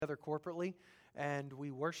together corporately and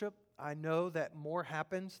we worship, I know that more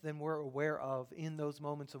happens than we're aware of in those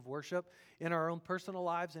moments of worship, in our own personal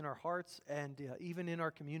lives, in our hearts, and even in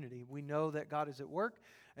our community. We know that God is at work,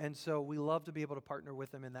 and so we love to be able to partner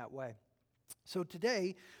with Him in that way. So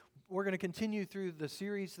today, we're going to continue through the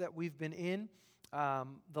series that we've been in,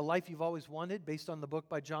 The Life You've Always Wanted, based on the book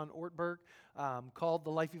by John Ortberg, called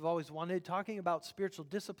The Life You've Always Wanted, talking about spiritual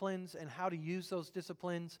disciplines and how to use those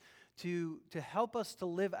disciplines to help us to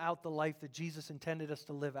live out the life that Jesus intended us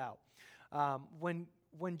to live out.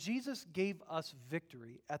 When Jesus gave us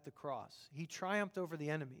victory at the cross, He triumphed over the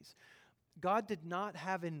enemies. God did not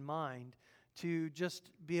have in mind to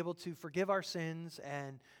just be able to forgive our sins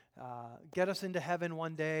and get us into heaven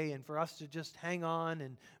one day and for us to just hang on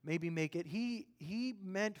and maybe make it. He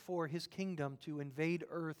meant for His kingdom to invade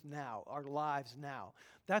earth now, our lives now.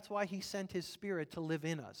 That's why He sent His Spirit to live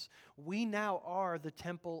in us. We now are the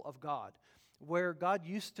temple of God. Where God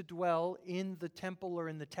used to dwell in the temple or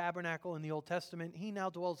in the tabernacle in the Old Testament, He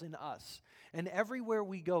now dwells in us. And everywhere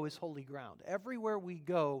we go is holy ground. Everywhere we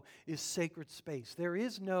go is sacred space. There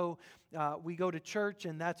is no, we go to church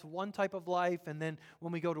and that's one type of life, and then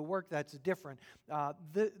when we go to work, that's different.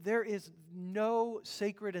 There is no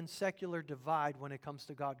sacred and secular divide when it comes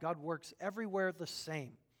to God. God works everywhere the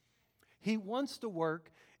same. He wants to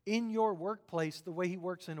work in your workplace the way He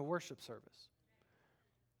works in a worship service.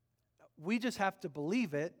 We just have to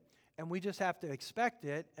believe it, and we just have to expect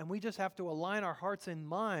it, and we just have to align our hearts and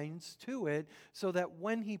minds to it so that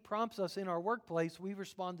when He prompts us in our workplace, we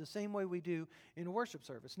respond the same way we do in a worship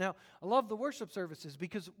service. Now, I love the worship services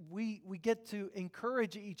because we get to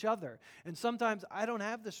encourage each other, and sometimes I don't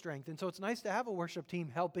have the strength, and so it's nice to have a worship team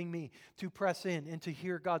helping me to press in and to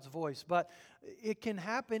hear God's voice, but it can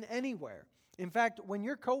happen anywhere. In fact, when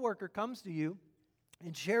your coworker comes to you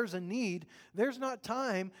and shares a need, there's not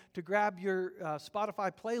time to grab your Spotify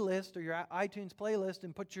playlist or your iTunes playlist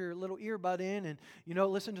and put your little earbud in and,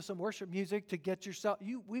 listen to some worship music to get yourself.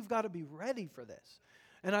 We've got to be ready for this.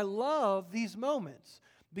 And I love these moments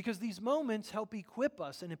because these moments help equip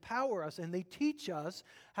us and empower us, and they teach us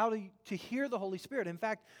how to hear the Holy Spirit. In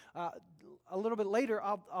fact, a little bit later,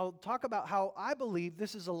 I'll talk about how I believe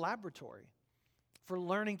this is a laboratory for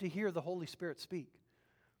learning to hear the Holy Spirit speak.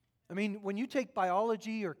 I mean, when you take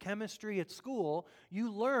biology or chemistry at school, you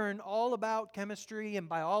learn all about chemistry and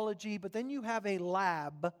biology, but then you have a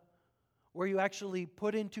lab where you actually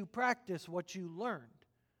put into practice what you learned.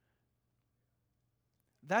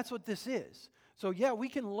 That's what this is. So yeah, we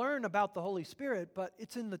can learn about the Holy Spirit, but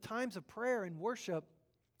it's in the times of prayer and worship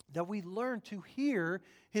that we learn to hear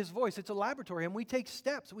His voice. It's a laboratory, and we take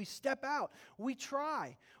steps. We step out. We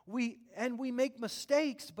try. We make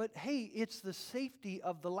mistakes, but hey, it's the safety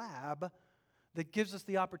of the lab that gives us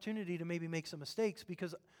the opportunity to maybe make some mistakes,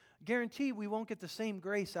 because guarantee we won't get the same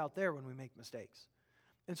grace out there when we make mistakes.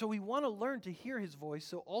 And so we want to learn to hear His voice,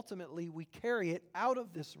 so ultimately we carry it out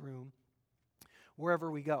of this room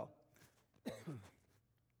wherever we go. I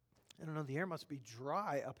don't know, the air must be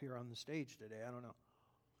dry up here on the stage today. I don't know.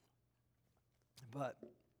 But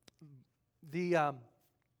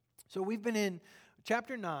so we've been in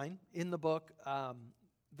chapter 9 in the book,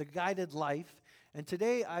 The Guided Life, and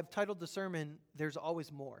today I've titled the sermon, There's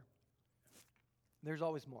Always More. There's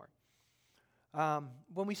always more.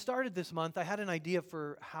 When we started this month, I had an idea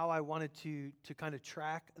for how I wanted to kind of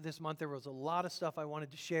track this month. There was a lot of stuff I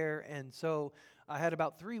wanted to share, and so I had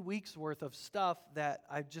about 3 weeks worth of stuff that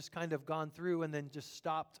I've just kind of gone through and then just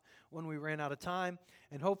stopped when we ran out of time.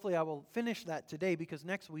 And hopefully I will finish that today, because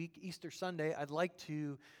next week, Easter Sunday, I'd like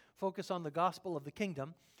to focus on the gospel of the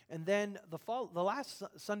kingdom. And then the last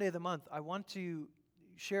Sunday of the month, I want to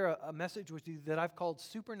share a message with you that I've called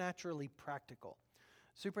Supernaturally Practical.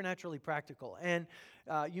 Supernaturally Practical. And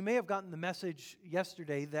you may have gotten the message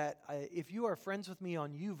yesterday that if you are friends with me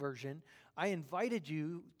on YouVersion, I invited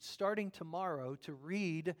you starting tomorrow to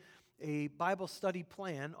read a Bible study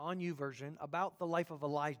plan on YouVersion about the life of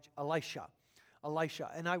Elisha.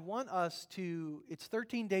 And I want us to, it's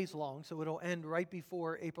 13 days long, so it'll end right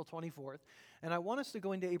before April 24th. And I want us to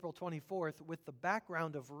go into April 24th with the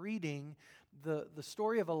background of reading the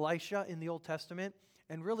story of Elisha in the Old Testament,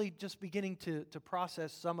 and really just beginning to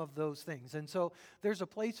process some of those things. And so there's a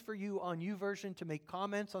place for you on YouVersion to make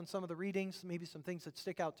comments on some of the readings, maybe some things that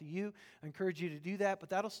stick out to you. I encourage you to do that, but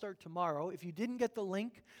that'll start tomorrow. If you didn't get the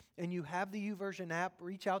link and you have the YouVersion app,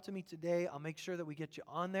 reach out to me today. I'll make sure that we get you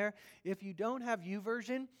on there. If you don't have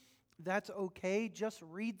YouVersion, that's okay. Just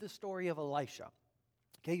read the story of Elisha.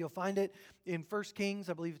 Okay, you'll find it in 1 Kings,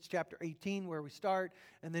 I believe it's chapter 18 where we start,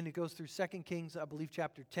 and then it goes through 2 Kings, I believe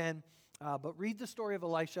chapter 10. But read the story of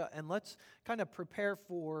Elisha, and let's kind of prepare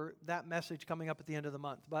for that message coming up at the end of the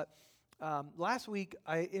month. But last week,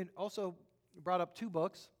 I also brought up 2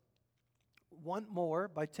 books. One more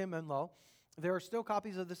by Tim Enlow. There are still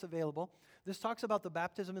copies of this available. This talks about the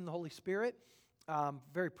baptism in the Holy Spirit.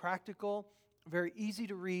 Very practical, very easy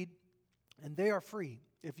to read, and they are free.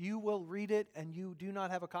 If you will read it and you do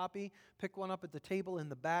not have a copy, pick one up at the table in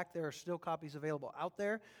the back. There are still copies available out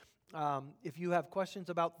there. If you have questions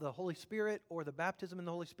about the Holy Spirit or the baptism in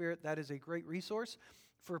the Holy Spirit, that is a great resource.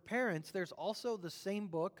 For parents, there's also the same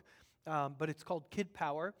book, but it's called Kid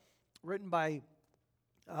Power, written by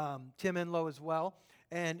Tim Enlow as well,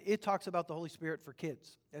 and it talks about the Holy Spirit for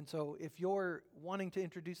kids. And so if you're wanting to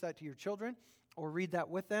introduce that to your children or read that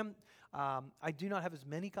with them, I do not have as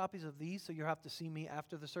many copies of these, so you'll have to see me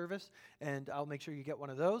after the service, and I'll make sure you get one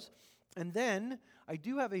of those. And then I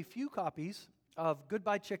do have a few copies of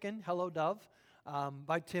Goodbye Chicken, Hello Dove,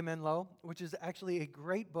 by Tim Enlow, which is actually a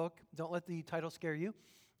great book. Don't let the title scare you.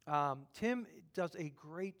 Tim does a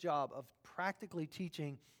great job of practically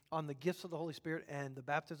teaching on the gifts of the Holy Spirit and the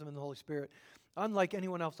baptism in the Holy Spirit, unlike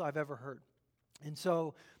anyone else I've ever heard. And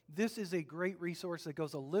so this is a great resource that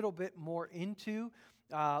goes a little bit more into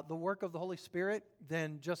the work of the Holy Spirit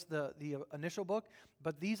than just the initial book,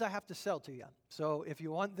 but these I have to sell to you. So if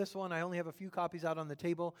you want this one, I only have a few copies out on the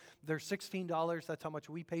table. They're $16. That's how much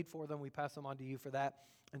we paid for them. We pass them on to you for that,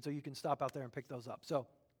 and so you can stop out there and pick those up. So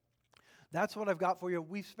that's what I've got for you.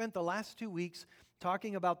 We've spent the last 2 weeks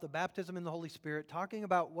talking about the baptism in the Holy Spirit, talking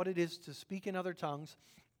about what it is to speak in other tongues.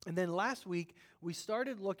 And then last week, we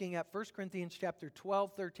started looking at 1 Corinthians chapter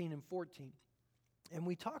 12, 13, and 14. And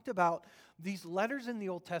we talked about these letters in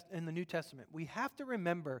the New Testament. We have to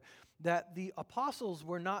remember that the apostles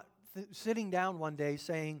were not sitting down one day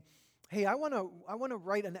saying, "Hey, I want to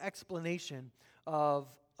write an explanation of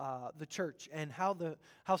the church and how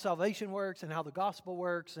salvation works and how the gospel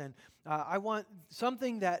works, and I want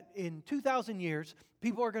something that in 2,000 years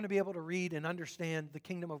people are going to be able to read and understand the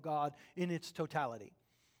kingdom of God in its totality."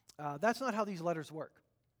 That's not how these letters work.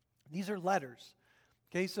 These are letters.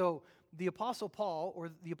 Okay, so the Apostle Paul or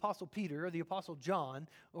the Apostle Peter or the Apostle John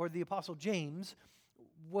or the Apostle James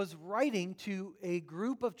was writing to a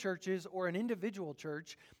group of churches or an individual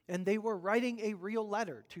church, and they were writing a real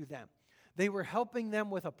letter to them. They were helping them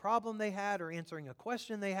with a problem they had or answering a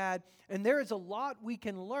question they had. And there is a lot we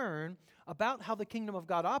can learn about how the kingdom of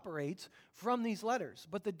God operates from these letters.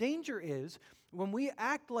 But the danger is when we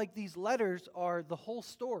act like these letters are the whole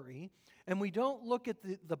story and we don't look at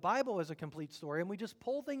the Bible as a complete story and we just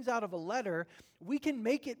pull things out of a letter, we can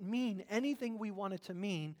make it mean anything we want it to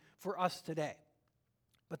mean for us today.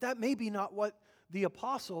 But that may be not what the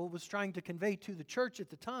apostle was trying to convey to the church at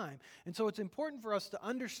the time. And so it's important for us to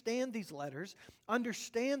understand these letters,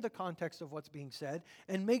 understand the context of what's being said,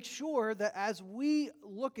 and make sure that as we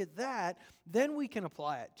look at that, then we can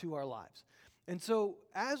apply it to our lives. And so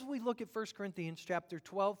as we look at 1 Corinthians chapter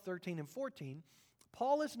 12, 13, and 14,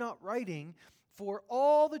 Paul is not writing for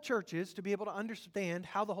all the churches to be able to understand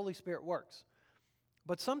how the Holy Spirit works.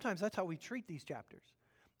 But sometimes that's how we treat these chapters.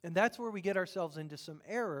 And that's where we get ourselves into some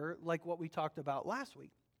error, like what we talked about last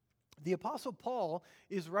week. The Apostle Paul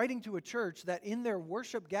is writing to a church that in their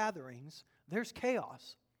worship gatherings, there's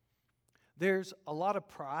chaos. There's a lot of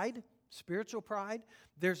pride, spiritual pride.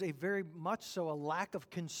 There's a very much so a lack of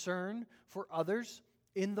concern for others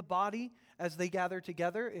in the body as they gather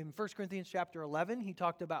together. In 1 Corinthians chapter 11, he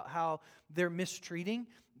talked about how they're mistreating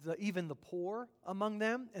even the poor among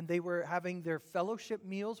them, and they were having their fellowship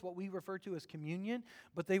meals, what we refer to as communion,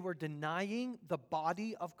 but they were denying the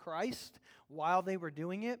body of Christ while they were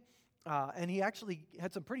doing it. And he actually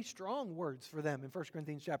had some pretty strong words for them in 1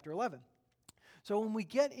 Corinthians chapter 11. So when we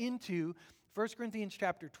get into 1 Corinthians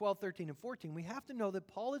chapter 12, 13, and 14, we have to know that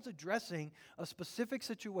Paul is addressing a specific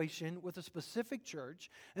situation with a specific church.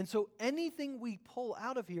 And so anything we pull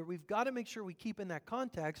out of here, we've got to make sure we keep in that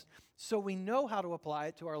context so we know how to apply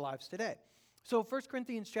it to our lives today. So 1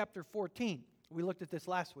 Corinthians chapter 14, we looked at this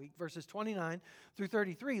last week, verses 29 through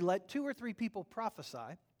 33. Let 2 or 3 people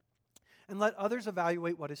prophesy, and let others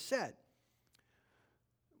evaluate what is said.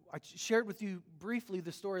 I shared with you briefly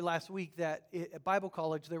the story last week that at Bible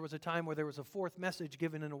college there was a time where there was a 4th message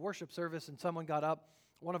given in a worship service, and someone got up,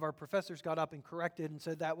 one of our professors got up and corrected and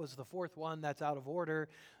said that was the 4th one, that's out of order.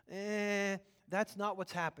 That's not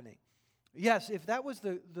what's happening. Yes, if that was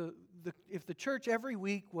if the church every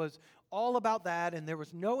week was all about that and there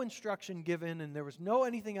was no instruction given and there was no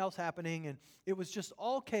anything else happening and it was just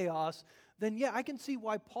all chaos, then yeah, I can see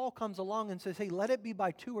why Paul comes along and says, hey, let it be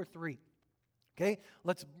by 2 or 3. Okay,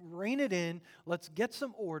 let's rein it in. Let's get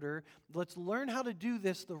some order. Let's learn how to do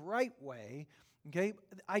this the right way. Okay?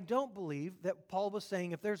 I don't believe that Paul was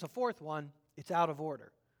saying if there's a fourth one, it's out of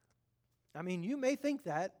order. I mean, you may think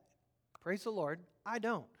that. Praise the Lord. I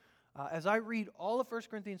don't. As I read all of 1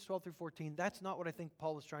 Corinthians 12 through 14, that's not what I think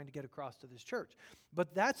Paul was trying to get across to this church.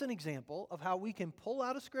 But that's an example of how we can pull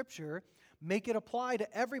out of Scripture, make it apply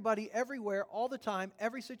to everybody, everywhere, all the time,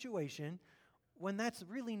 every situation, when that's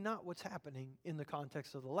really not what's happening in the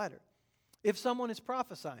context of the letter. If someone is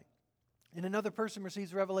prophesying and another person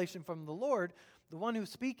receives revelation from the Lord, the one who's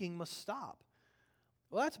speaking must stop.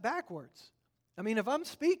 Well, that's backwards. I mean, if I'm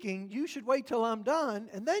speaking, you should wait till I'm done,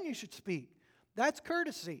 and then you should speak. That's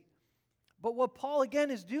courtesy. But what Paul, again,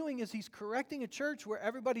 is doing is he's correcting a church where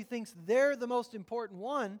everybody thinks they're the most important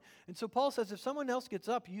one. And so Paul says, if someone else gets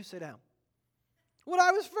up, you sit down. Well, I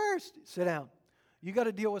was first. Sit down. You got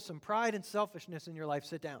to deal with some pride and selfishness in your life.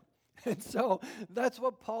 Sit down. And so that's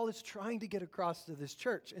what Paul is trying to get across to this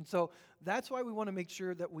church. And so that's why we want to make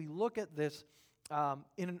sure that we look at this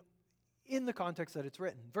in the context that it's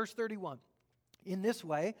written. Verse 31. In this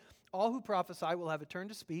way, all who prophesy will have a turn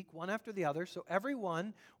to speak, one after the other, so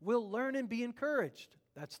everyone will learn and be encouraged.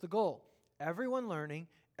 That's the goal. Everyone learning,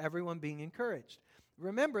 everyone being encouraged.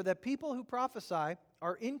 Remember that people who prophesy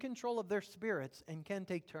are in control of their spirits and can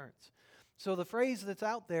take turns. So the phrase that's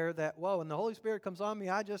out there that, well, when the Holy Spirit comes on me,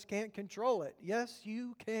 I just can't control it. Yes,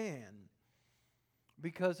 you can.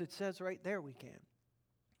 Because it says right there we can.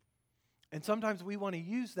 And sometimes we want to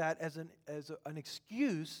use that as an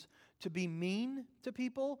excuse to be mean to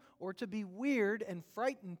people or to be weird and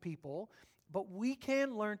frighten people, but we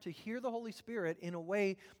can learn to hear the Holy Spirit in a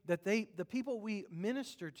way that the people we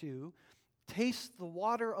minister to taste the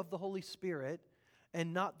water of the Holy Spirit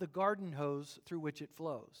and not the garden hose through which it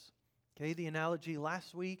flows. Okay, the analogy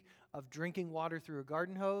last week of drinking water through a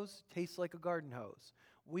garden hose tastes like a garden hose.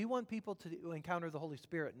 We want people to encounter the Holy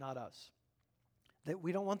Spirit, not us. That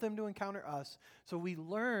we don't want them to encounter us, so we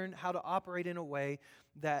learn how to operate in a way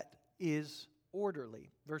that is orderly.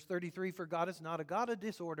 Verse 33, for God is not a God of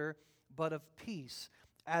disorder, but of peace,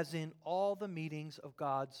 as in all the meetings of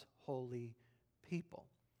God's holy people.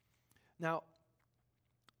 Now,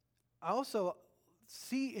 I also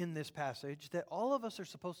see in this passage that all of us are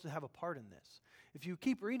supposed to have a part in this. If you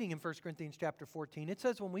keep reading in 1 Corinthians chapter 14, it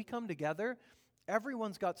says when we come together,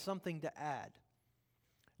 everyone's got something to add.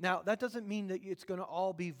 Now, that doesn't mean that it's going to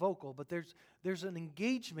all be vocal, but there's an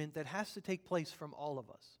engagement that has to take place from all of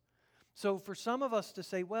us. So for some of us to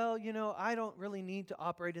say, well, you know, I don't really need to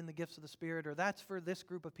operate in the gifts of the Spirit, or that's for this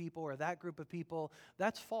group of people or that group of people,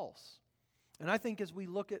 that's false. And I think as we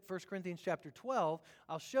look at 1 Corinthians chapter 12,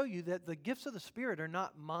 I'll show you that the gifts of the Spirit are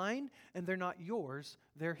not mine and they're not yours,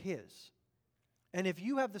 they're His. And if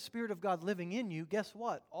you have the Spirit of God living in you, guess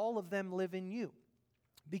what? All of them live in you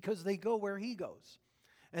because they go where He goes.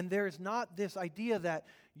 And there's not this idea that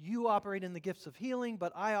you operate in the gifts of healing,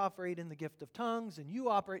 but I operate in the gift of tongues, and you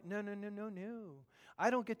operate... No. I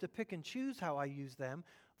don't get to pick and choose how I use them.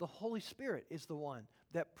 The Holy Spirit is the one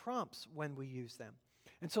that prompts when we use them.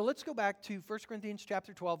 And so let's go back to 1 Corinthians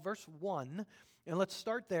chapter 12, verse 1, and let's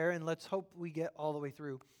start there, and let's hope we get all the way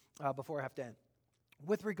through before I have to end.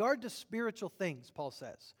 With regard to spiritual things, Paul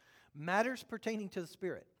says, matters pertaining to the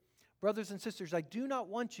Spirit. Brothers and sisters, I do not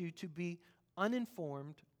want you to be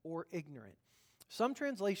uninformed or ignorant. Some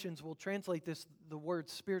translations will translate the word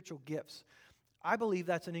spiritual gifts. I believe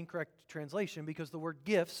that's an incorrect translation because the word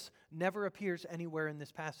gifts never appears anywhere in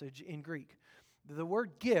this passage in Greek. The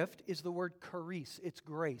word gift is the word charis, it's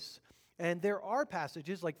grace. And there are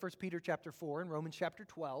passages like 1 Peter chapter 4 and Romans chapter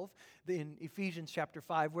 12, in Ephesians chapter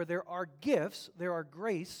 5, where there are gifts, there are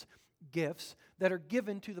grace gifts that are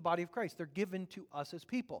given to the body of Christ. They're given to us as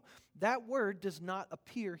people. That word does not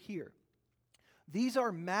appear here. These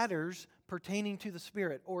are matters pertaining to the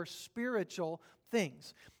Spirit or spiritual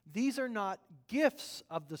things. These are not gifts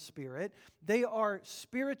of the Spirit. They are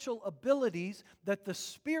spiritual abilities that the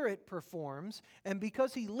Spirit performs, and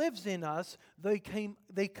because He lives in us, they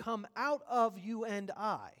come out of you and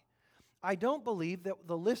I. I don't believe that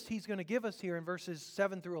the list He's going to give us here in verses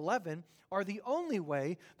 7 through 11 are the only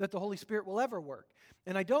way that the Holy Spirit will ever work.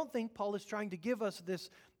 And I don't think Paul is trying to give us this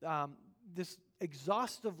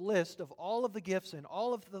exhaustive list of all of the gifts and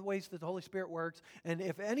all of the ways that the Holy Spirit works, and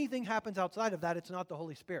if anything happens outside of that, it's not the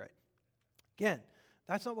Holy Spirit. Again,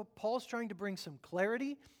 that's not what Paul's trying to bring some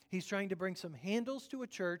clarity. He's trying to bring some handles to a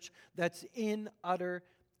church that's in utter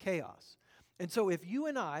chaos. And so if you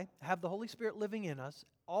and I have the Holy Spirit living in us,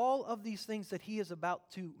 all of these things that he is about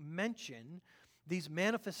to mention, these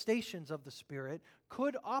manifestations of the Spirit,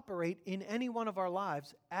 could operate in any one of our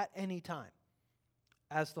lives at any time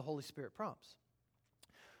as the Holy Spirit prompts.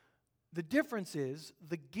 The difference is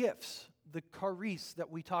the gifts the charis that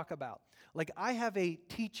we talk about. Like I have a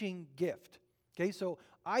teaching gift. Okay, so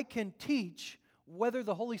I can teach whether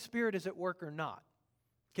the Holy Spirit is at work or not.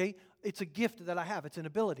 Okay, it's a gift that I have. It's an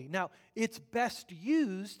ability. Now, it's best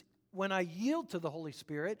used when I yield to the Holy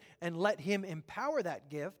Spirit and let Him empower that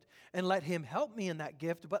gift and let Him help me in that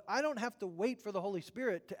gift, but I don't have to wait for the Holy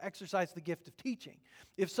Spirit to exercise the gift of teaching.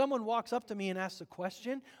 If someone walks up to me and asks a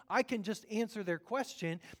question, I can just answer their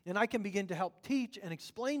question and I can begin to help teach and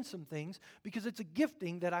explain some things because it's a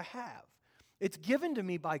gifting that I have. It's given to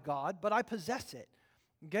me by God, but I possess it.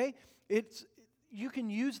 Okay? You can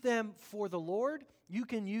use them for the Lord. You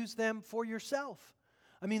can use them for yourself.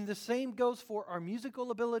 I mean, the same goes for our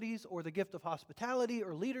musical abilities or the gift of hospitality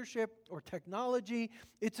or leadership or technology.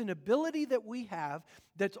 It's an ability that we have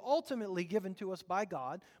that's ultimately given to us by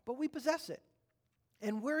God, but we possess it.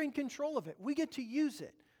 And we're in control of it. We get to use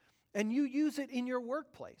it. And you use it in your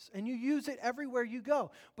workplace, and you use it everywhere you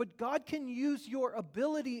go. But God can use your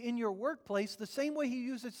ability in your workplace the same way He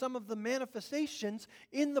uses some of the manifestations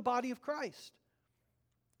in the body of Christ.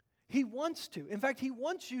 He wants to. In fact, He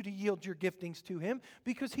wants you to yield your giftings to Him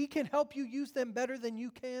because He can help you use them better than you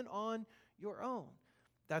can on your own.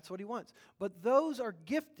 That's what He wants. But those are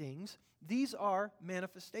giftings. These are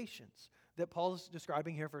manifestations that Paul is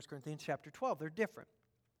describing here in 1 Corinthians chapter 12. They're different.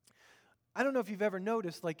 I don't know if you've ever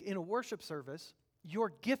noticed, like in a worship service,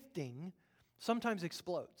 your gifting sometimes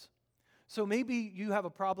explodes. So maybe you have a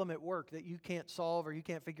problem at work that you can't solve or you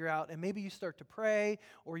can't figure out, and maybe you start to pray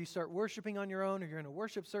or you start worshiping on your own or you're in a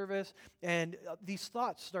worship service, and these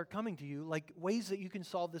thoughts start coming to you like ways that you can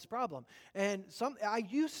solve this problem. And I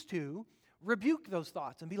used to rebuke those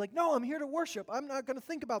thoughts and be like, no, I'm here to worship. I'm not going to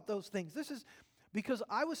think about those things. This is because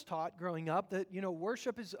I was taught growing up that,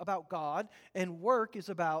 worship is about God and work is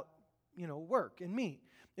about work and me.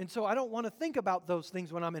 And so I don't want to think about those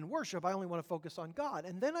things when I'm in worship. I only want to focus on God.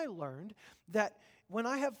 And then I learned that when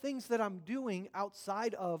I have things that I'm doing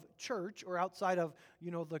outside of church or outside of,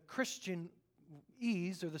 the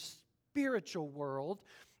Christianese or the spiritual world,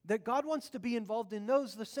 that God wants to be involved in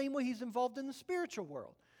those the same way He's involved in the spiritual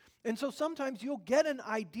world. And so sometimes you'll get an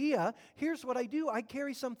idea. Here's what I do. I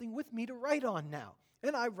carry something with me to write on now.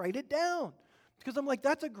 And I write it down. Because I'm like,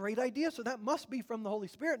 that's a great idea, so that must be from the Holy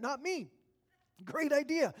Spirit, not me. Great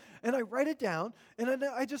idea. And I write it down, and then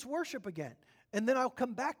I just worship again. And then I'll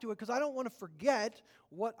come back to it because I don't want to forget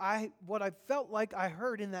what I felt like I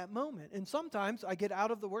heard in that moment. And sometimes I get out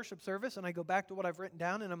of the worship service, and I go back to what I've written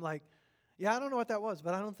down, and I'm like, yeah, I don't know what that was,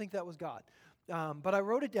 but I don't think that was God. But I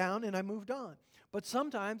wrote it down, and I moved on. But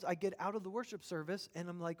sometimes I get out of the worship service, and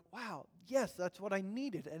I'm like, wow, yes, that's what I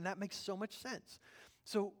needed, and that makes so much sense.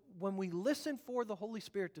 So when we listen for the Holy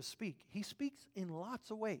Spirit to speak, He speaks in lots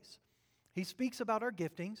of ways. He speaks about our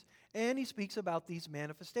giftings, and He speaks about these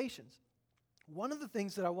manifestations. One of the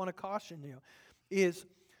things that I want to caution you is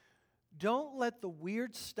don't let the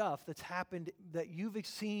weird stuff that's happened that you've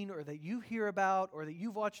seen or that you hear about or that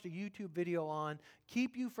you've watched a YouTube video on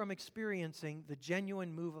keep you from experiencing the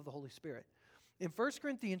genuine move of the Holy Spirit. In 1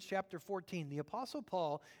 Corinthians chapter 14, the Apostle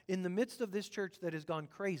Paul, in the midst of this church that has gone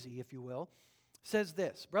crazy, if you will, says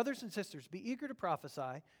this, brothers and sisters, be eager to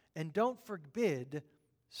prophesy and don't forbid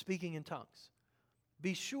speaking in tongues.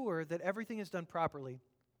 Be sure that everything is done properly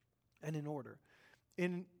and in order.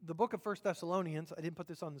 In the book of 1 Thessalonians, I didn't put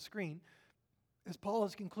this on the screen, as Paul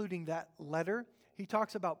is concluding that letter, he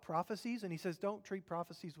talks about prophecies and he says, don't treat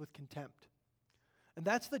prophecies with contempt. And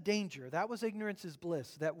that's the danger. That was ignorance is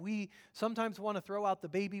bliss, that we sometimes want to throw out the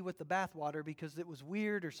baby with the bathwater because it was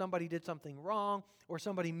weird or somebody did something wrong or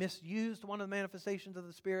somebody misused one of the manifestations of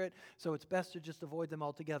the Spirit, so it's best to just avoid them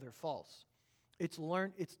altogether. False. It's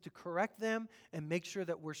to correct them and make sure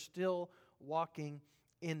that we're still walking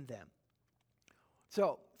in them.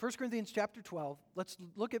 So, 1 Corinthians chapter 12, let's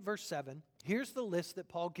look at verse 7. Here's the list that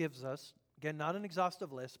Paul gives us. Again, not an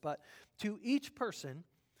exhaustive list, but to each person,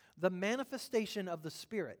 the manifestation of the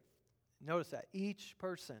Spirit. Notice that, each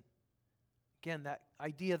person. Again, that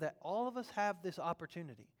idea that all of us have this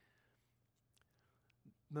opportunity.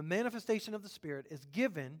 The manifestation of the Spirit is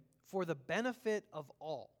given for the benefit of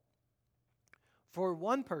all. For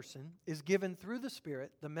one person is given through the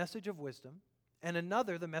Spirit the message of wisdom, and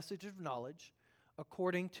another the message of knowledge,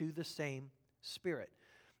 according to the same Spirit.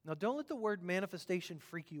 Now, don't let the word manifestation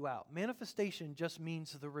freak you out. Manifestation just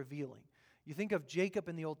means the revealing. You think of Jacob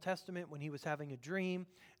in the Old Testament when he was having a dream,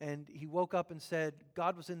 and he woke up and said,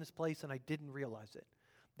 God was in this place and I didn't realize it.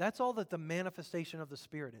 That's all that the manifestation of the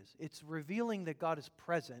Spirit is. It's revealing that God is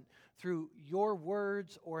present through your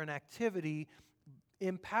words or an activity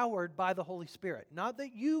empowered by the Holy Spirit. Not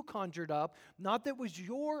that you conjured up, not that was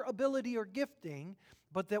your ability or gifting.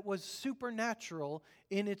 but that was supernatural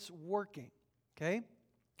in its working. Okay?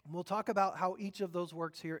 And we'll talk about how each of those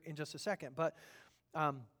works here in just a second. But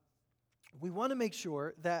we want to make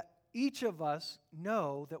sure that each of us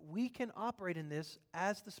know that we can operate in this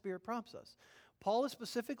as the Spirit prompts us. Paul is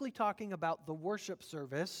specifically talking about the worship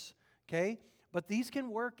service, okay? But these can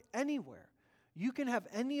work anywhere. You can have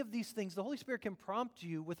any of these things. The Holy Spirit can prompt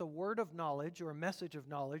you with a word of knowledge or a message of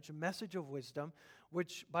knowledge, a message of wisdom,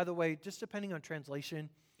 which, by the way, just depending on translation,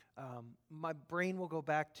 my brain will go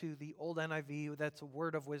back to the old NIV. That's a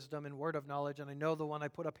word of wisdom and word of knowledge. And I know the one I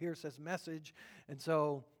put up here says message. And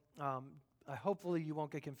so hopefully you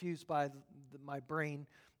won't get confused by my brain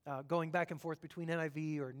going back and forth between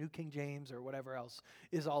NIV or New King James or whatever else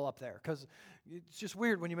is all up there. Because it's just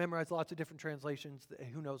weird when you memorize lots of different translations.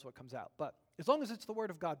 Who knows what comes out. But as long as it's the Word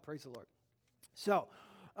of God, praise the Lord. So,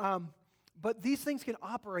 but these things can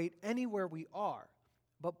operate anywhere we are.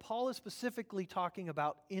 But Paul is specifically talking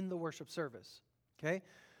about in the worship service. Okay?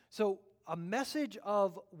 So a message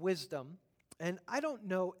of wisdom, and I don't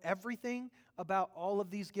know everything about all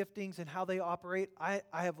of these giftings and how they operate. I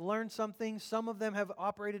have learned some things. Some of them have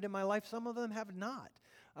operated in my life. Some of them have not.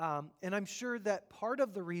 And I'm sure that part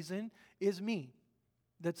of the reason is me,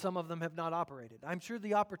 that some of them have not operated. I'm sure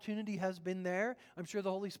the opportunity has been there. I'm sure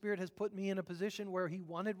the Holy Spirit has put me in a position where He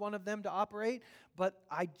wanted one of them to operate, but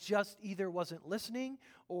I just either wasn't listening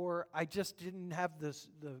or I just didn't have the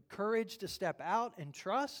courage to step out and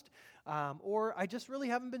trust, or I just really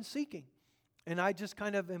haven't been seeking. And I just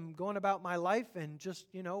kind of am going about my life and just,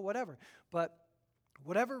 whatever. But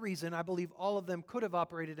whatever reason, I believe all of them could have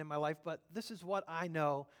operated in my life, but this is what I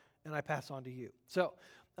know, and I pass on to you. So,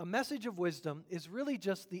 a message of wisdom is really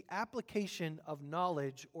just the application of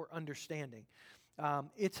knowledge or understanding.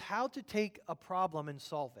 It's how to take a problem and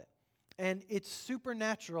solve it. And it's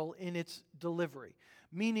supernatural in its delivery,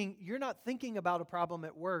 meaning you're not thinking about a problem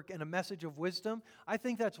at work and a message of wisdom. I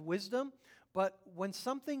think that's wisdom. But when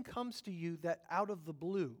something comes to you that out of the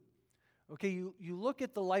blue, okay, you look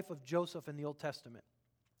at the life of Joseph in the Old Testament.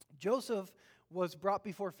 Joseph was brought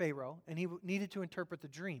before Pharaoh, and he needed to interpret the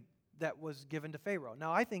dream that was given to Pharaoh.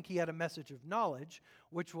 Now, I think he had a message of knowledge,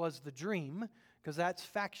 which was the dream, because that's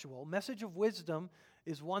factual. Message of wisdom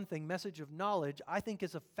is one thing. Message of knowledge, I think,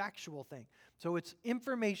 is a factual thing. So it's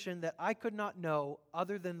information that I could not know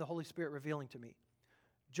other than the Holy Spirit revealing to me.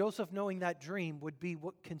 Joseph knowing that dream would be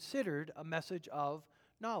what considered a message of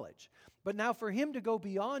knowledge. But now for him to go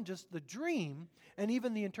beyond just the dream and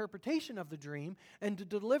even the interpretation of the dream and to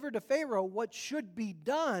deliver to Pharaoh what should be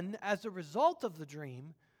done as a result of the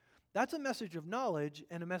dream, that's a message of knowledge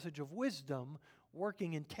and a message of wisdom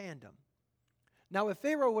working in tandem. Now if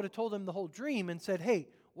Pharaoh would have told him the whole dream and said, hey,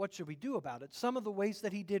 what should we do about it? Some of the ways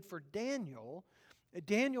that he did for Daniel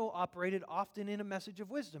operated often in a message of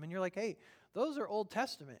wisdom. And you're like, hey, those are Old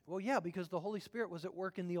Testament. Well, yeah, because the Holy Spirit was at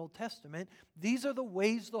work in the Old Testament. These are the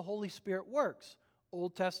ways the Holy Spirit works.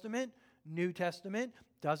 Old Testament, New Testament,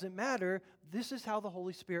 doesn't matter. This is how the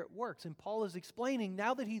Holy Spirit works. And Paul is explaining,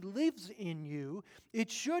 now that He lives in you,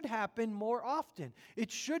 it should happen more often.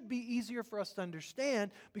 It should be easier for us to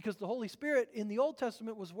understand because the Holy Spirit in the Old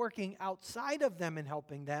Testament was working outside of them and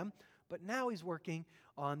helping them, but now He's working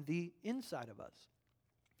on the inside of us.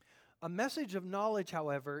 A message of knowledge,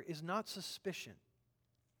 however, is not suspicion.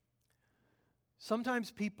 Sometimes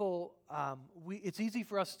people, it's easy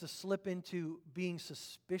for us to slip into being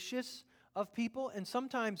suspicious of people, and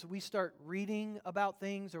sometimes we start reading about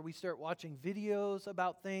things or we start watching videos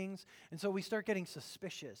about things, and so we start getting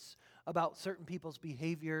suspicious about certain people's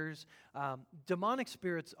behaviors. Demonic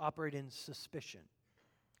spirits operate in suspicion.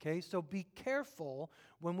 Okay, so be careful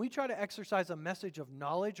when we try to exercise a message of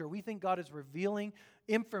knowledge or we think God is revealing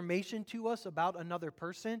information to us about another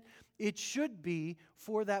person. It should be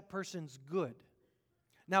for that person's good.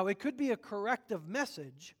 Now, it could be a corrective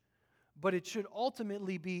message, but it should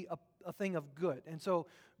ultimately be a thing of good. And so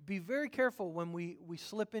be very careful when we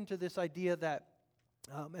slip into this idea that,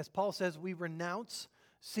 as Paul says, we renounce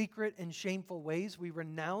secret and shameful ways. We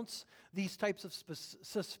renounce these types of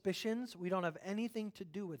suspicions. We don't have anything to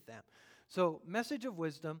do with them. So message of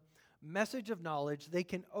wisdom, message of knowledge, they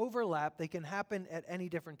can overlap. They can happen at any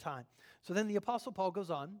different time. So then the Apostle Paul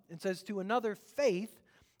goes on and says, to another, faith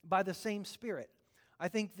by the same Spirit. I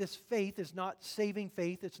think this faith is not saving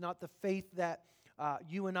faith. It's not the faith that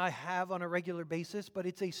you and I have on a regular basis, but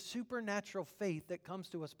it's a supernatural faith that comes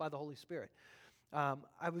to us by the Holy Spirit.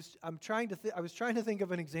 I was trying to think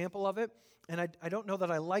of an example of it, and I don't know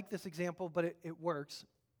that I like this example, but it works.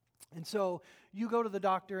 And so you go to the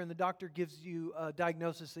doctor, and the doctor gives you a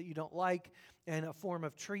diagnosis that you don't like and a form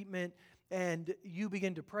of treatment, and you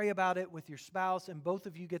begin to pray about it with your spouse, and both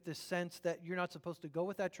of you get this sense that you're not supposed to go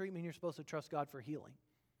with that treatment, you're supposed to trust God for healing.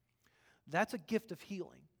 That's a gift of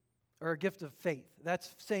healing, or a gift of faith.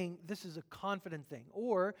 That's saying this is a confident thing.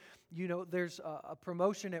 Or, there's a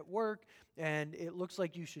promotion at work, and it looks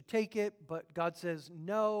like you should take it, but God says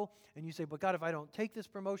no, and you say, but God, if I don't take this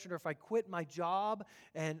promotion, or if I quit my job,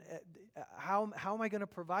 and how am I going to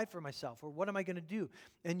provide for myself, or what am I going to do?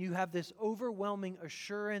 And you have this overwhelming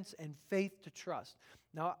assurance and faith to trust.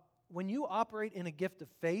 Now, when you operate in a gift of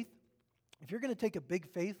faith, if you're going to take a big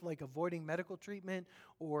faith like avoiding medical treatment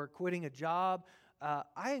or quitting a job,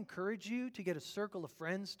 I encourage you to get a circle of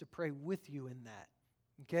friends to pray with you in that,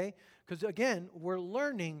 okay? Because again, we're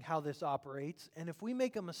learning how this operates, and if we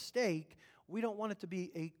make a mistake, we don't want it to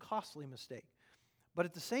be a costly mistake. But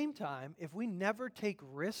at the same time, if we never take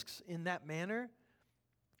risks in that manner,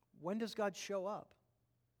 when does God show up?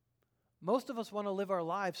 Most of us want to live our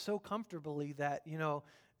lives so comfortably that,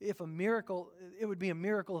 if a miracle, it would be a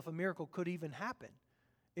miracle if a miracle could even happen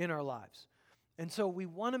in our lives. And so we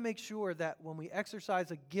want to make sure that when we exercise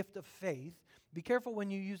a gift of faith, be careful when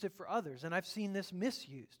you use it for others. And I've seen this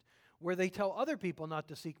misused, where they tell other people not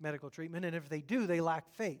to seek medical treatment, and if they do, they lack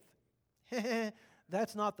faith.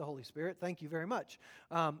 That's not the Holy Spirit. Thank you very much.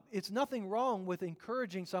 It's nothing wrong with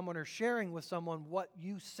encouraging someone or sharing with someone what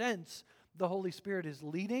you sense the Holy Spirit is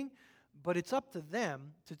leading, but it's up to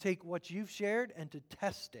them to take what you've shared and to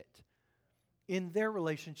test it in their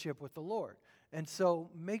relationship with the Lord. And so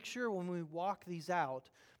make sure when we walk these out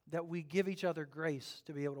that we give each other grace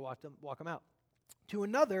to be able to walk them out. To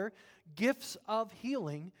another, gifts of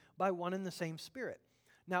healing by one and the same Spirit.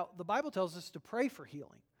 Now, the Bible tells us to pray for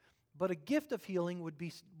healing, but a gift of healing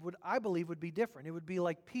would I believe would be different. It would be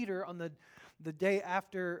like Peter on the day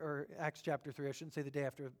after, or Acts chapter 3, I shouldn't say the day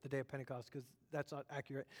after the day of Pentecost because that's not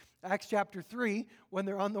accurate. Acts chapter 3, when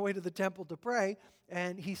they're on the way to the temple to pray,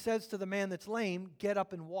 and he says to the man that's lame, get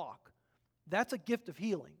up and walk. That's a gift of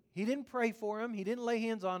healing. He didn't pray for him. He didn't lay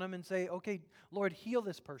hands on him and say, okay, Lord, heal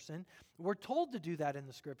this person. We're told to do that in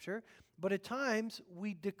the Scripture, but at times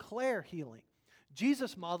we declare healing.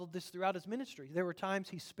 Jesus modeled this throughout his ministry. There were times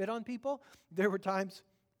he spit on people. There were times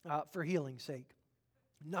for healing's sake.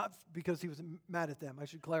 Not because he was mad at them. I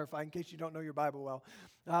should clarify in case you don't know your Bible well.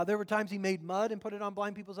 There were times he made mud and put it on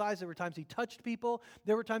blind people's eyes. There were times he touched people.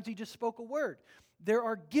 There were times he just spoke a word. There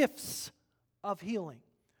are gifts of healing.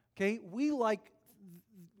 Okay, we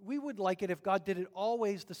would like it if God did it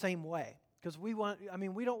always the same way, because we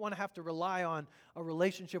don't want to have to rely on a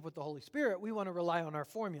relationship with the Holy Spirit. We want to rely on our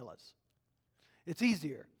formulas. It's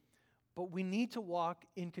easier, but we need to walk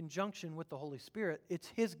in conjunction with the Holy Spirit. It's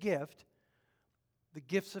His gift, the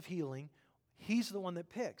gifts of healing. He's the one that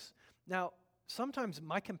picks. Now, sometimes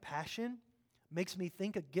my compassion makes me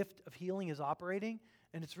think a gift of healing is operating,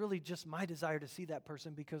 and it's really just my desire to see that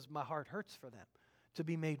person because my heart hurts for them to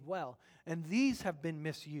be made well. And these have been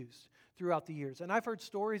misused throughout the years. And I've heard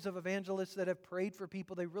stories of evangelists that have prayed for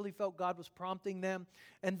people. They really felt God was prompting them.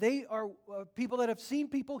 And they are people that have seen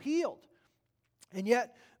people healed. And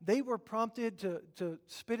yet they were prompted to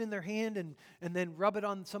spit in their hand and then rub it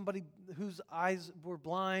on somebody whose eyes were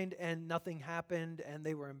blind, and nothing happened, and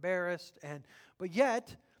they were embarrassed. But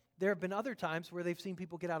yet there have been other times where they've seen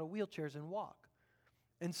people get out of wheelchairs and walk.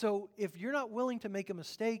 And so if you're not willing to make a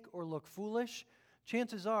mistake or look foolish,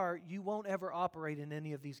 chances are you won't ever operate in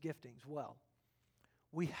any of these giftings well.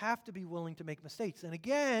 We have to be willing to make mistakes. And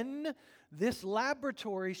again, this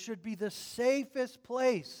laboratory should be the safest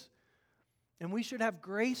place. And we should have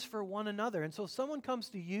grace for one another. And so if someone comes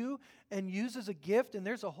to you and uses a gift and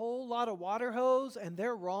there's a whole lot of water hose and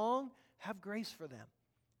they're wrong, have grace for them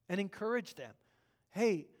and encourage them.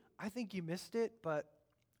 Hey, I think you missed it, but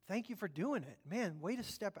thank you for doing it. Man, way to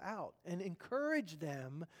step out. And encourage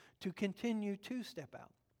them to continue to step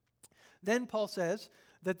out. Then Paul says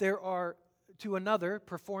that there are, to another,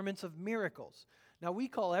 performance of miracles. Now, we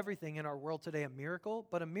call everything in our world today a miracle,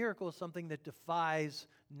 but a miracle is something that defies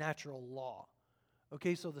natural law.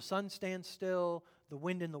 Okay, so the sun stands still, the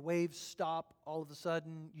wind and the waves stop all of a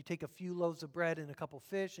sudden. You take a few loaves of bread and a couple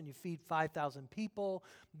fish and you feed 5,000 people.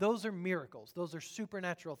 Those are miracles. Those are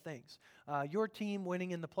supernatural things. Your team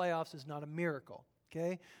winning in the playoffs is not a miracle.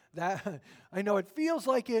 Okay, that I know it feels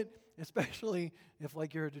like it, especially if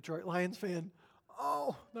like you're a Detroit Lions fan.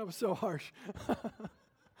 Oh, that was so harsh.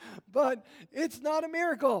 But it's not a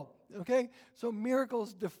miracle, okay? So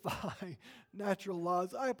miracles defy natural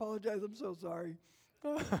laws. I apologize, I'm so sorry.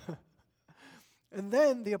 And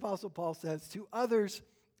then the Apostle Paul says, to others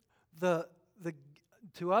the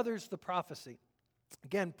prophecy.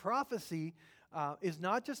 Again, prophecy is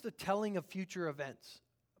not just a telling of future events.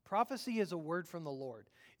 Prophecy is a word from the Lord.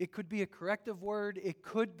 It could be a corrective word. It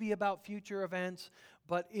could be about future events.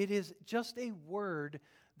 But it is just a word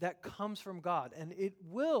that comes from God. And it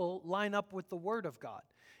will line up with the Word of God.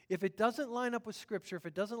 If it doesn't line up with Scripture, if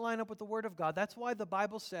it doesn't line up with the Word of God, that's why the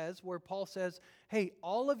Bible says, where Paul says, hey,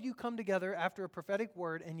 all of you come together after a prophetic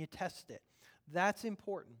word and you test it. That's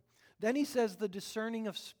important. Then he says the discerning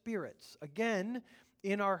of spirits. Again,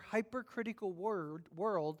 in our hypercritical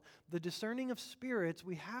world, the discerning of spirits,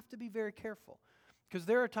 we have to be very careful. Because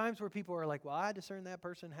there are times where people are like, well, I discern that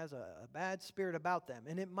person has a bad spirit about them.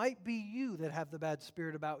 And it might be you that have the bad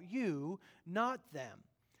spirit about you, not them.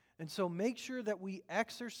 And so make sure that we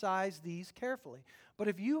exercise these carefully. But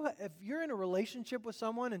if you're in a relationship with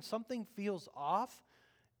someone and something feels off,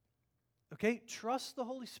 okay, trust the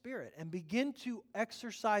Holy Spirit and begin to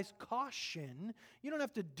exercise caution. You don't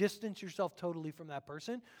have to distance yourself totally from that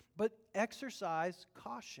person, but exercise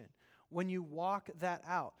caution when you walk that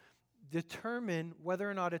out. Determine whether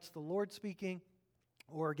or not it's the Lord speaking,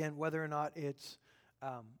 or again, whether or not it's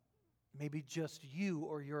maybe just you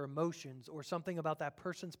or your emotions or something about that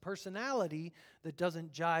person's personality that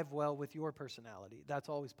doesn't jive well with your personality. That's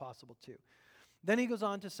always possible too. Then he goes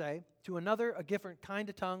on to say, to another a different kind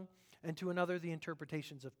of tongue, and to another the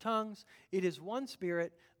interpretations of tongues. It is one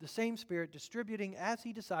Spirit, the same Spirit, distributing as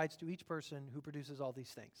he decides to each person who produces all these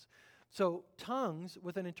things. So tongues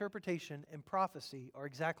with an interpretation and prophecy are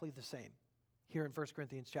exactly the same here in 1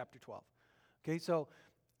 Corinthians chapter 12. Okay, so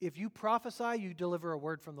if you prophesy, you deliver a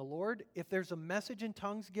word from the Lord. If there's a message in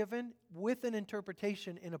tongues given with an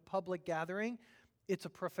interpretation in a public gathering, it's a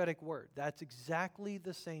prophetic word. That's exactly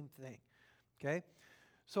the same thing. Okay,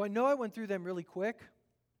 so I know I went through them really quick.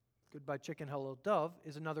 Goodbye chicken, hello dove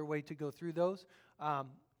is another way to go through those.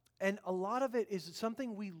 And a lot of it is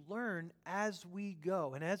something we learn as we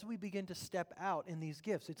go and as we begin to step out in these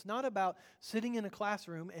gifts. It's not about sitting in a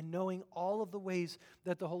classroom and knowing all of the ways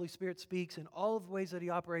that the Holy Spirit speaks and all of the ways that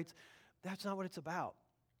He operates. That's not what it's about.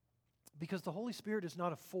 Because the Holy Spirit is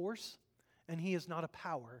not a force and He is not a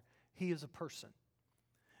power. He is a person.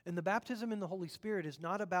 And the baptism in the Holy Spirit is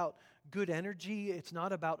not about good energy. It's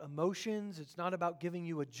not about emotions. It's not about giving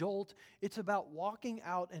you a jolt. It's about walking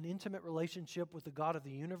out an intimate relationship with the God of the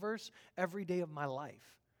universe every day of my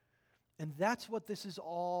life. And that's what this is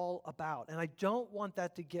all about. And I don't want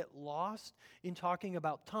that to get lost in talking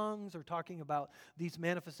about tongues or talking about these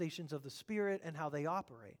manifestations of the Spirit and how they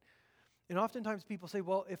operate. And oftentimes people say,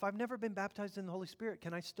 well, if I've never been baptized in the Holy Spirit,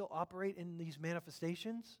 can I still operate in these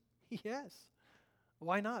manifestations? Yes.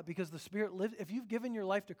 Why not? Because the Spirit lives. If you've given your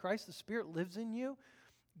life to Christ, the Spirit lives in you.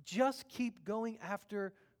 Just keep going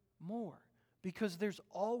after more, because there's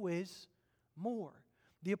always more.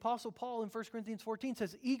 The Apostle Paul in 1 Corinthians 14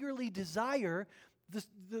 says, eagerly desire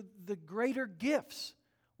the greater gifts.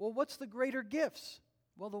 Well, what's the greater gifts?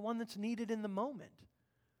 Well, the one that's needed in the moment.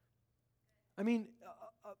 I mean,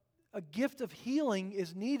 a gift of healing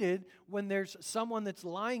is needed when there's someone that's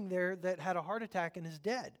lying there that had a heart attack and is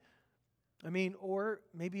dead. I mean, or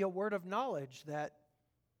maybe a word of knowledge that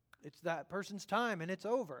it's that person's time and it's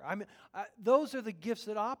over. I mean, those are the gifts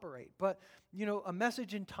that operate. But, a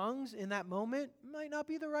message in tongues in that moment might not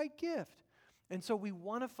be the right gift. And so we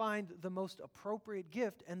want to find the most appropriate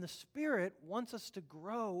gift, and the Spirit wants us to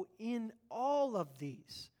grow in all of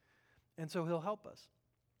these. And so He'll help us.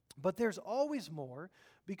 But there's always more,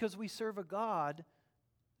 because we serve a God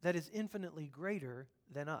that is infinitely greater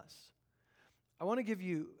than us. I want to give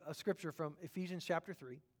you a scripture from Ephesians chapter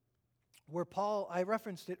 3, where Paul, I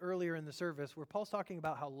referenced it earlier in the service, where Paul's talking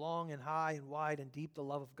about how long and high and wide and deep the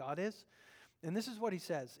love of God is. And this is what he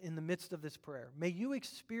says in the midst of this prayer. May you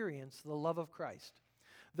experience the love of Christ,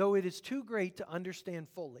 though it is too great to understand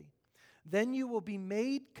fully. Then you will be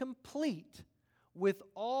made complete with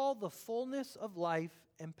all the fullness of life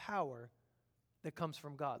and power that comes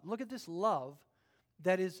from God. Look at this love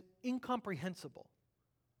that is incomprehensible.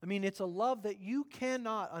 I mean, it's a love that you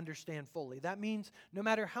cannot understand fully. That means no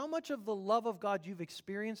matter how much of the love of God you've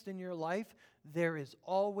experienced in your life, there is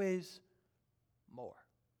always more.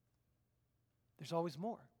 There's always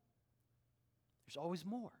more. There's always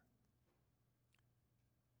more.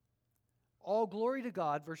 All glory to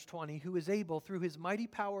God, verse 20, who is able through His mighty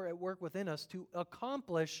power at work within us to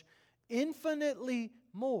accomplish infinitely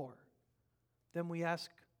more than we ask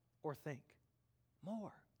or think.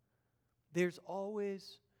 More. There's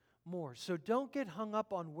always more. So don't get hung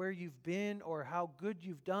up on where you've been or how good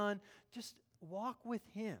you've done. Just walk with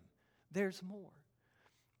Him. There's more.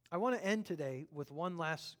 I want to end today with one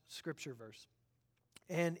last scripture verse.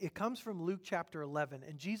 And it comes from Luke chapter 11.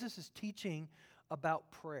 And Jesus is teaching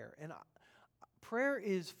about prayer. And prayer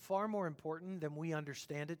is far more important than we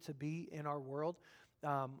understand it to be in our world.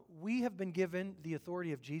 We have been given the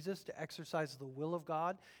authority of Jesus to exercise the will of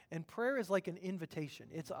God, and prayer is like an invitation.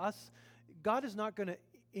 It's us. God is not going to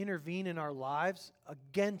intervene in our lives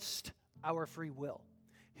against our free will.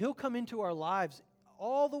 He'll come into our lives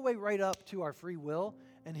all the way right up to our free will,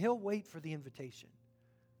 and He'll wait for the invitation.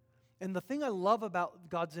 And the thing I love about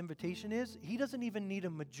God's invitation is He doesn't even need a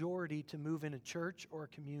majority to move in a church or a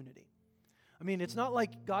community. I mean, it's not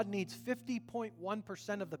like God needs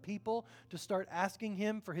 50.1% of the people to start asking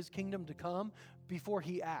Him for His kingdom to come before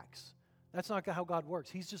He acts. That's not how God works.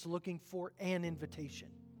 He's just looking for an invitation.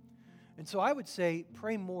 And so I would say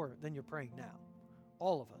pray more than you're praying now.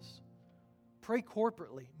 All of us. Pray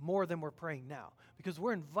corporately more than we're praying now, because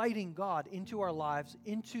we're inviting God into our lives,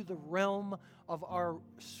 into the realm of our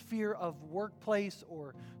sphere of workplace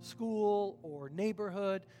or school or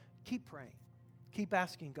neighborhood. Keep praying. Keep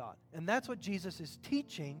asking God. And that's what Jesus is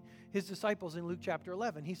teaching His disciples in Luke chapter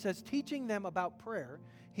 11. He says, teaching them about prayer,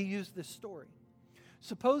 He used this story.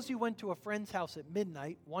 Suppose you went to a friend's house at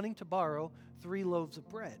midnight wanting to borrow 3 loaves of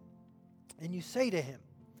bread. And you say to him,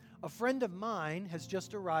 a friend of mine has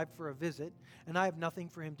just arrived for a visit, and I have nothing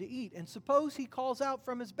for him to eat. And suppose he calls out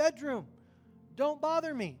from his bedroom, don't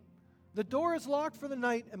bother me. The door is locked for the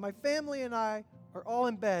night, and my family and I are all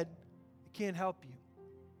in bed. I can't help you.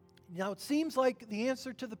 Now, it seems like the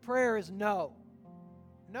answer to the prayer is no.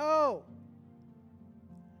 No.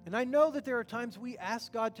 And I know that there are times we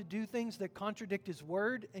ask God to do things that contradict His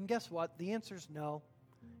word, and guess what? The answer is no.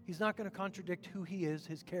 He's not going to contradict who He is,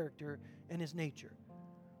 His character, and His nature.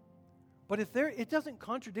 But if it doesn't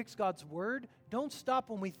contradict God's word, don't stop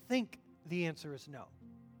when we think the answer is no.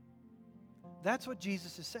 That's what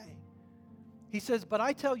Jesus is saying. He says, but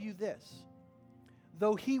I tell you this,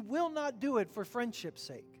 though He will not do it for friendship's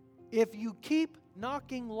sake, if you keep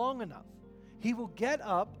knocking long enough, He will get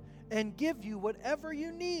up and give you whatever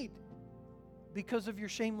you need because of your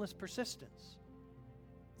shameless persistence.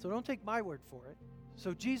 So don't take my word for it.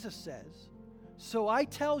 So Jesus says, so I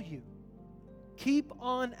tell you, keep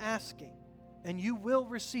on asking, and you will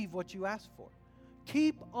receive what you ask for.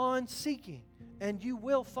 Keep on seeking, and you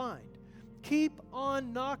will find. Keep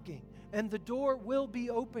on knocking, and the door will be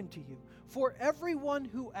open to you. For everyone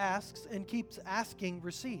who asks and keeps asking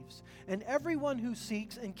receives, and everyone who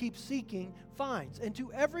seeks and keeps seeking finds. And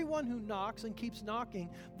to everyone who knocks and keeps knocking,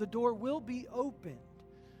 the door will be opened.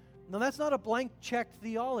 Now, that's not a blank check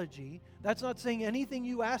theology. That's not saying anything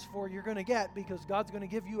you ask for you're going to get, because God's going to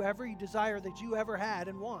give you every desire that you ever had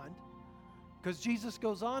and want. Because Jesus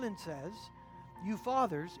goes on and says, you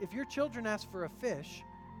fathers, if your children ask for a fish,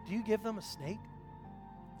 do you give them a snake?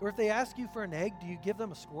 Or if they ask you for an egg, do you give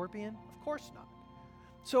them a scorpion? Of course not.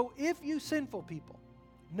 So if you sinful people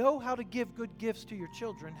know how to give good gifts to your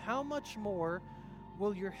children, how much more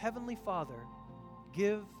will your heavenly Father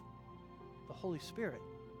give the Holy Spirit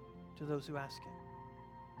to those who ask Him?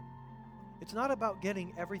 It's not about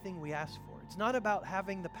getting everything we ask for. It's not about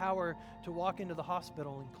having the power to walk into the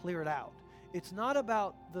hospital and clear it out. It's not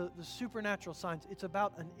about the supernatural signs. It's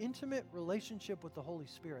about an intimate relationship with the Holy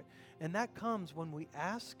Spirit. And that comes when we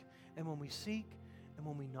ask and when we seek and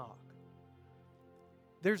when we knock.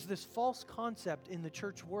 There's this false concept in the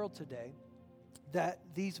church world today that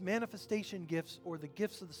these manifestation gifts or the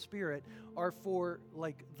gifts of the Spirit are for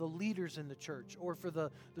like the leaders in the church or for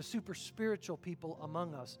the super spiritual people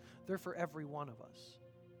among us. They're for every one of us.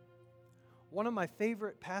 One of my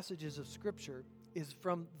favorite passages of Scripture is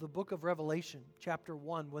from the book of Revelation, chapter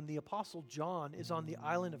 1, when the Apostle John is on the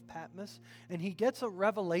island of Patmos, and he gets a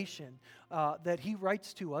revelation that he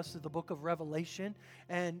writes to us, the book of Revelation,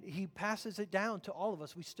 and he passes it down to all of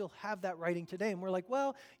us. We still have that writing today, and we're like,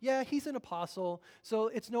 well, yeah, he's an apostle, so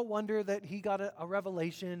it's no wonder that he got a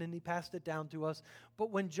revelation and he passed it down to us.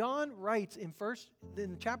 But when John writes in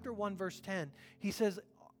chapter 1, verse 10, he says,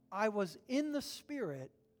 I was in the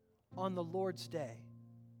Spirit on the Lord's day,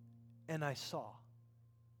 and I saw.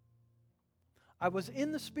 I was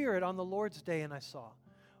in the Spirit on the Lord's day and I saw.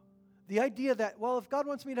 The idea that, well, if God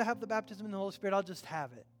wants me to have the baptism in the Holy Spirit, I'll just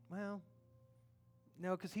have it. Well,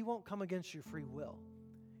 no, because He won't come against your free will.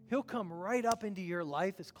 He'll come right up into your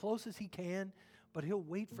life as close as He can, but He'll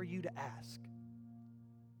wait for you to ask.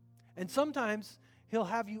 And sometimes He'll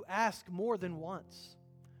have you ask more than once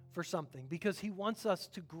for something because He wants us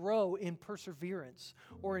to grow in perseverance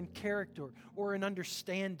or in character or in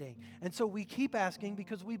understanding. And so we keep asking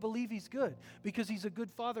because we believe He's good, because He's a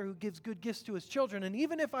good Father who gives good gifts to His children. And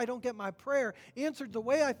even if I don't get my prayer answered the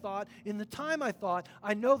way I thought, in the time I thought,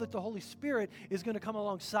 I know that the Holy Spirit is going to come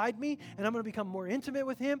alongside me, and I'm going to become more intimate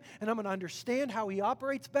with Him, and I'm going to understand how He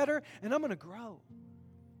operates better, and I'm going to grow.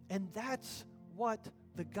 And that's what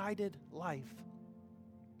the guided life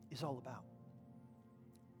is all about.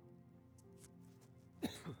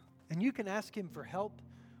 And you can ask Him for help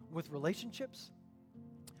with relationships.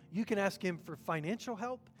 You can ask Him for financial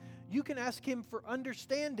help. You can ask Him for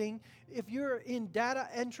understanding if you're in data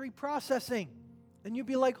entry processing. And you'd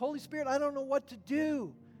be like, Holy Spirit, I don't know what to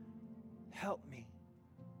do. Help me.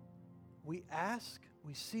 We ask,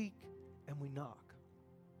 we seek, and we knock.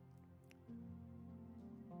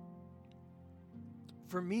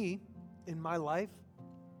 For me, in my life,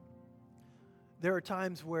 there are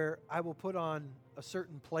times where I will put on a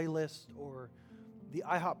certain playlist or the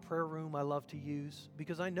IHOP prayer room I love to use,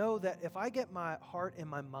 because I know that if I get my heart and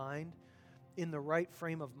my mind in the right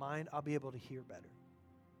frame of mind, I'll be able to hear better.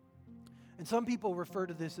 And some people refer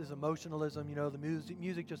to this as emotionalism. You know, the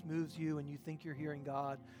music just moves you and you think you're hearing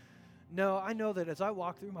God. No, I know that as I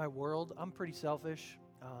walk through my world, I'm pretty selfish.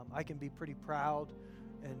 I can be pretty proud,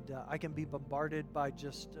 and I can be bombarded by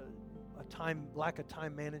just lack of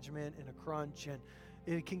time management and a crunch, and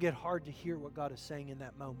it can get hard to hear what God is saying in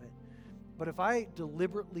that moment. But if I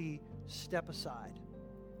deliberately step aside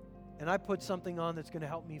and I put something on that's going to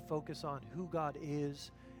help me focus on who God is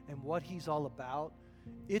and what He's all about,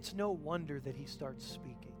 it's no wonder that He starts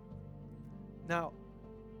speaking. Now,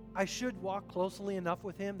 I should walk closely enough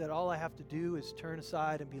with Him that all I have to do is turn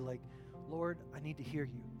aside and be like, Lord, I need to hear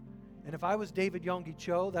you. And if I was David Yonggi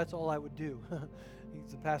Cho, that's all I would do.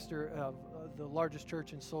 He's the pastor of the largest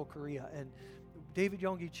church in Seoul, Korea. And David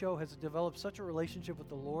Yonggi Cho has developed such a relationship with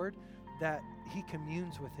the Lord that he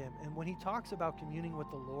communes with Him. And when he talks about communing with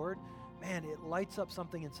the Lord, man, it lights up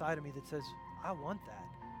something inside of me that says, I want that.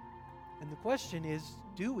 And the question is,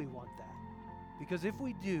 do we want that? Because if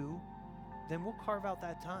we do, then we'll carve out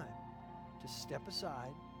that time to step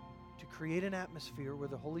aside, to create an atmosphere where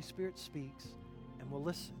the Holy Spirit speaks, and we'll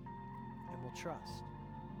listen, and we'll trust.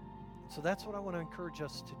 So that's what I want to encourage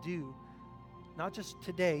us to do, not just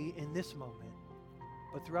today in this moment,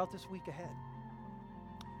 but throughout this week ahead.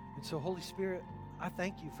 And so, Holy Spirit, I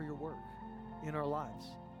thank you for your work in our lives.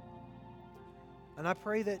 And I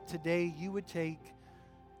pray that today you would take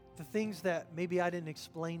the things that maybe I didn't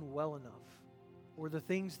explain well enough, or the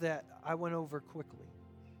things that I went over quickly,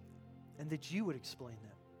 and that you would explain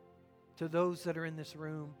them to those that are in this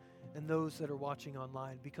room and those that are watching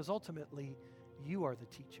online, because ultimately you are the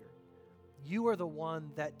teacher. You are the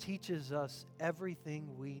one that teaches us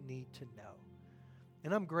everything we need to know.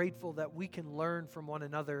 And I'm grateful that we can learn from one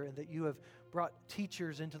another and that you have brought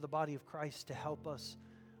teachers into the body of Christ to help us.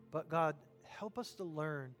 But God, help us to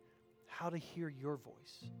learn how to hear your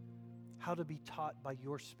voice, how to be taught by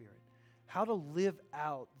your Spirit, how to live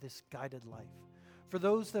out this guided life. For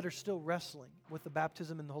those that are still wrestling with the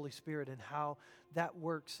baptism in the Holy Spirit and how that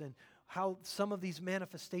works and how some of these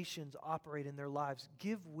manifestations operate in their lives,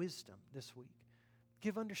 give wisdom this week.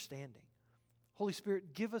 Give understanding. Holy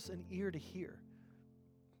Spirit, give us an ear to hear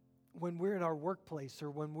when we're in our workplace or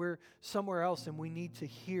when we're somewhere else and we need to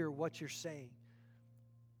hear what you're saying.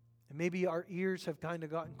 And maybe our ears have kind of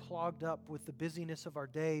gotten clogged up with the busyness of our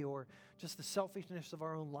day or just the selfishness of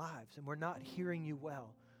our own lives, and we're not hearing you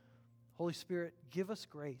well. Holy Spirit, give us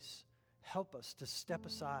grace. Help us to step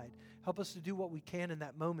aside. Help us to do what we can in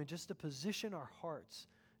that moment, just to position our hearts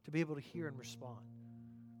to be able to hear and respond.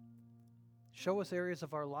 Show us areas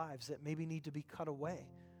of our lives that maybe need to be cut away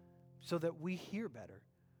so that we hear better.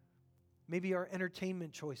 Maybe our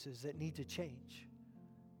entertainment choices that need to change.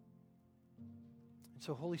 And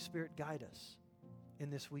so, Holy Spirit, guide us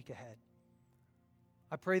in this week ahead.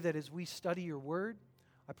 I pray that as we study your word,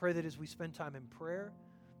 I pray that as we spend time in prayer,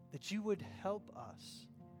 that you would help us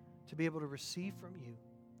to be able to receive from you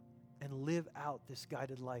and live out this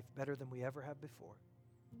guided life better than we ever have before.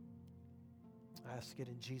 I ask it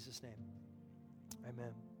in Jesus' name.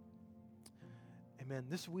 Amen. Amen.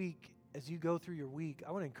 This week, as you go through your week,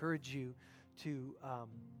 I want to encourage you to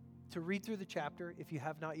read through the chapter, if you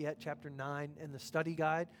have not yet, chapter 9 and the study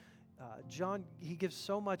guide. John, he gives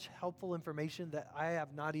so much helpful information that I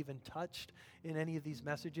have not even touched in any of these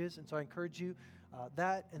messages. And so I encourage you,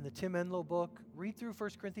 that and the Tim Enlow book, read through 1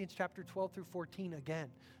 Corinthians chapter 12 through 14 again,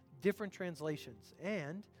 different translations.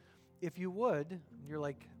 And if you would, you're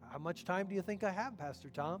like, how much time do you think I have, Pastor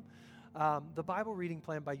Tom? The Bible reading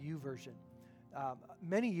plan by YouVersion.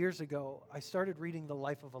 Many years ago, I started reading the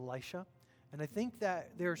life of Elisha, and I think that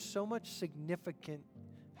there's so much significant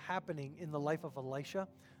happening in the life of Elisha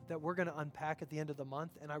that we're going to unpack at the end of the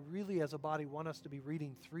month, and I really, as a body, want us to be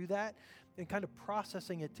reading through that and kind of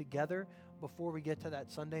processing it together before we get to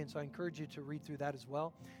that Sunday, and so I encourage you to read through that as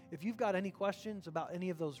well. If you've got any questions about any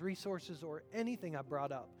of those resources or anything I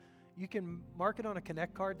brought up, you can mark it on a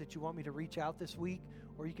Connect card that you want me to reach out this week,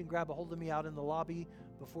 or you can grab a hold of me out in the lobby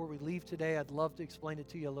before we leave today. I'd love to explain it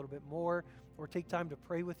to you a little bit more, or take time to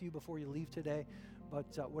pray with you before you leave today.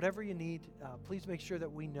 But whatever you need, please make sure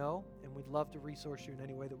that we know, and we'd love to resource you in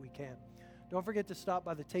any way that we can. Don't forget to stop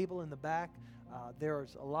by the table in the back.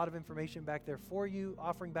 There's a lot of information back there for you.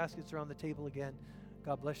 Offering baskets are on the table again.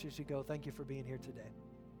 God bless you as you go. Thank you for being here today.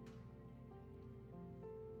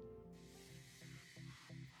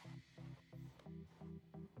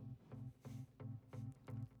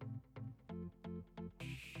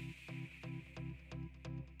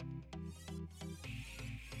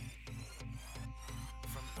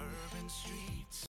 From urban streets